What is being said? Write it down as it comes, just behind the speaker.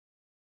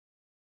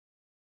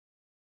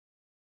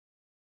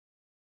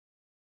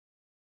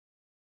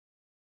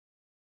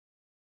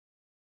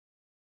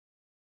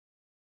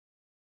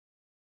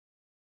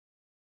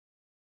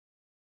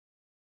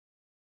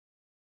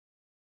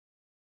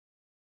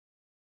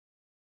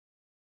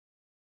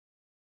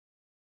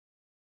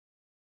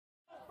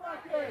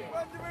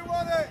When do we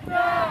want it?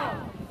 Now!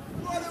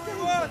 What do we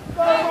want?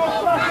 No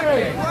more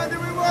fracking! When do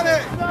we want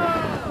it?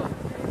 Now!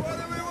 What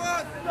do we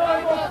want? No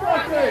more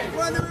fracking!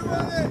 When do we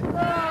want it?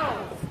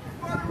 Now!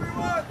 What do we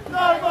want?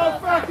 No more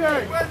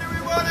fracking! When do we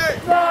want it?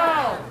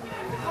 Now!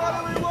 What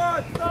do we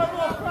want? No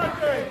more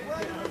fracking!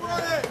 When do we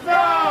want it?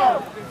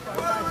 Now!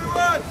 What do we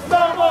want?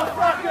 No more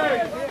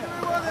fracking! When do we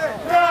want it?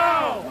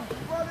 Now!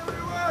 What do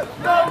we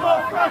want? No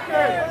more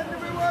fracking! When do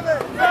we want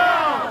it?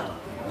 Now!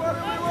 What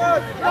do we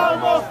want? No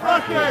more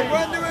fracking!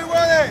 When do we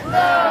want it?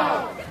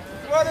 Now!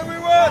 What do we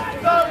want?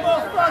 No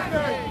more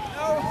fracking!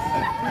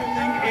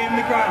 In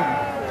the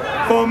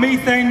ground for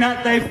methane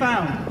that they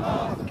found.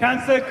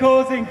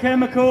 Cancer-causing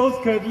chemicals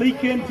could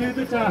leak into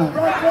the town.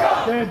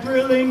 They're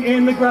drilling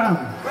in the ground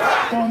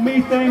for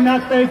methane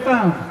that they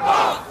found.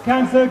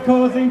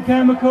 Cancer-causing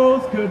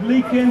chemicals could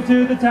leak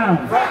into the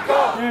town.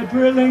 They're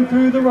drilling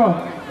through the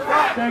rock.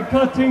 They're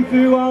cutting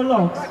through our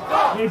logs.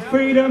 It's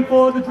freedom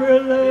for the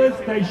drillers.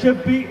 They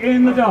should be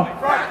in the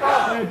dock.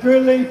 They're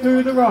drilling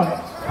through the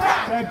rock.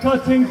 They're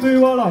cutting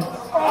through our logs.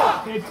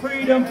 It's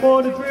freedom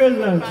for the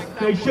drillers.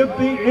 They should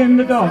be in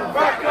the dock.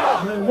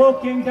 They're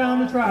walking down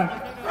the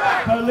track.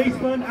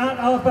 Policemen at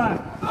our back.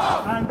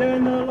 And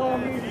then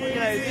along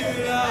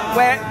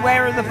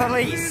Where are the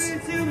police?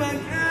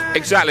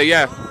 Exactly,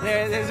 yeah.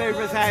 There's over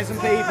 1,000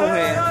 people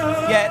here.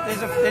 Yeah,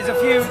 there's a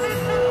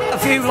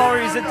few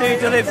lorries that do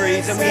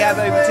deliveries, and we have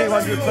over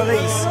 200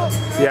 police.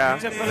 Yeah.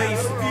 To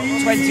police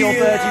 20 or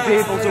 30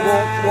 people to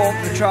walk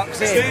the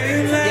trucks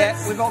in.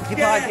 Yeah, we've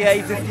occupied the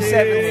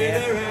A57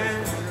 here.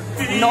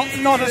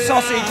 Not a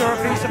sausage or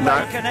a piece of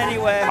bacon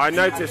anywhere. I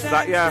noticed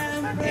that, yeah.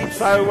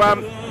 So,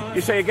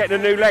 you say you're getting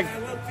a new leg?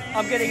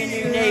 I'm getting a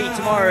new knee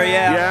tomorrow,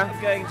 yeah. Yeah.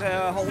 I'm going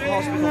to a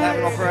hospital to have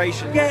an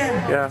operation.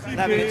 Yeah. I'm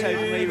having a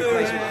total knee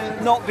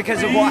replacement. Not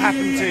because of what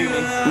happened to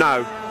me.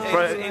 No.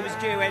 It was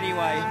due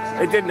anyway.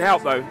 It didn't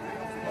help though.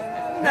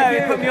 No,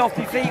 it put me off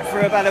my feet for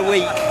about a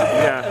week.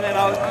 Yeah. And then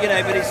I was, but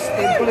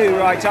it blew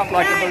right up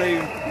like a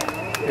balloon.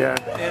 Yeah.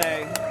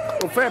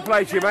 Well, fair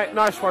play to you, mate.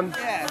 Nice one.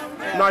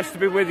 Yeah. Nice to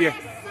be with you.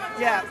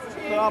 Yeah.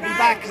 But I'll be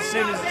back as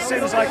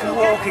soon as I can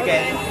walk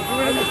again.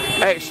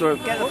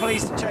 Excellent. Get the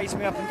police to chase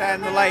me up and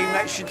down the lane.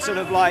 That should sort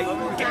of like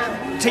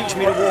teach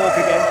me to walk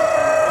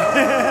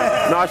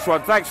again. Nice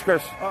one. Thanks,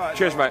 Chris. Right.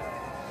 Cheers, mate.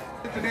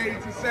 Today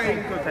to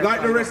say,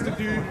 like the rest of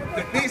you,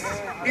 that this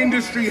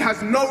industry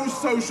has no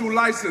social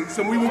license,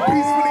 and we will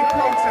peacefully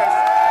protest.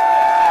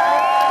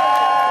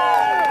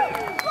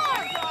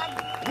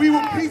 We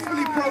will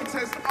peacefully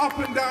protest up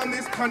and down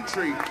this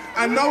country,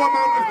 and no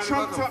amount of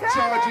trumped up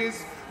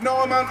charges,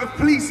 no amount of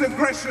police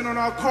aggression on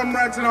our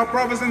comrades and our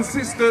brothers and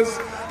sisters,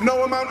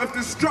 no amount of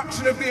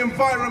destruction of the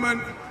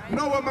environment,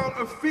 no amount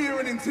of fear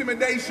and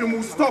intimidation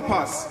will stop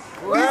us. This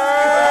is an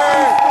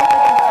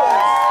unstoppable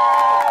force.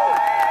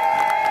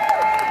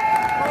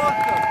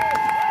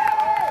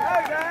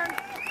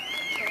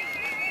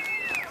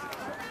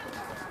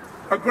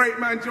 A great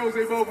man,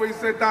 Joseph, always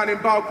said down in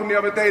Balcom the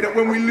other day that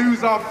when we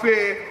lose our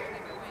fear,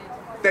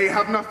 they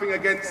have nothing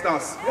against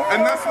us.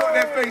 And that's what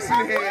they're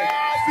facing here.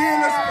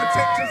 Fearless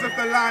protectors of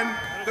the land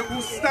that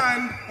will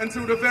stand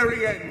until the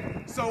very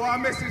end. So our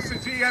message to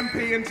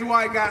GMP and to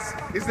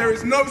IGAS is there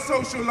is no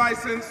social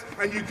license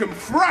and you can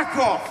frack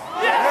off.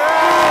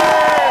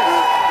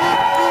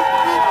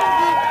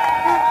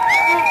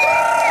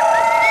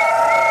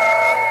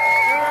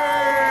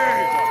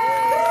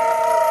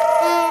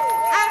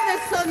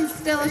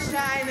 Still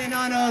shining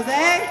on us,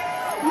 eh?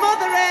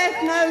 Mother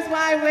Earth knows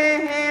why we're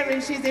here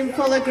and she's in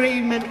full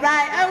agreement.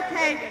 Right,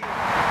 okay.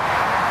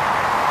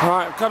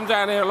 Right, I've come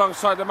down here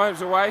alongside the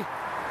motorway.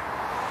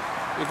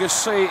 You can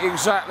see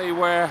exactly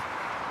where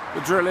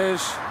the drill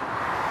is.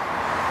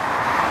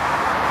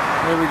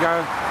 Here we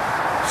go.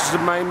 This is the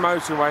main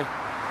motorway.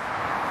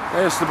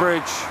 There's the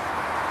bridge.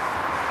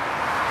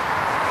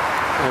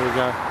 There we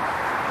go.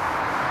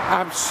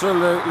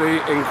 Absolutely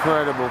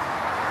incredible.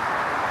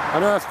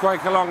 An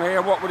earthquake along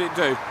here, what would it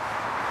do?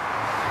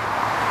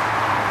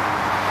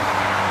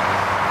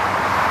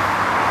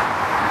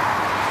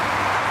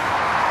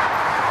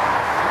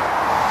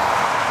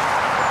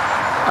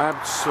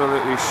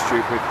 Absolutely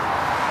stupid.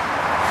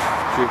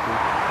 Stupid.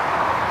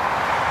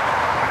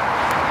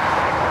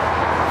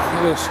 Look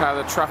at this, how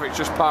the traffic's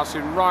just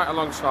passing right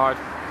alongside.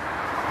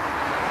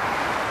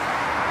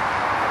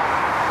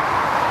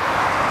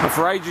 And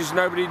for ages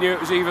nobody knew it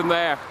was even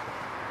there.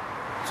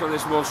 So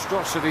this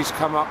monstrosity's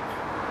come up.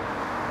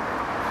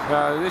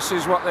 This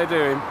is what they're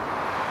doing.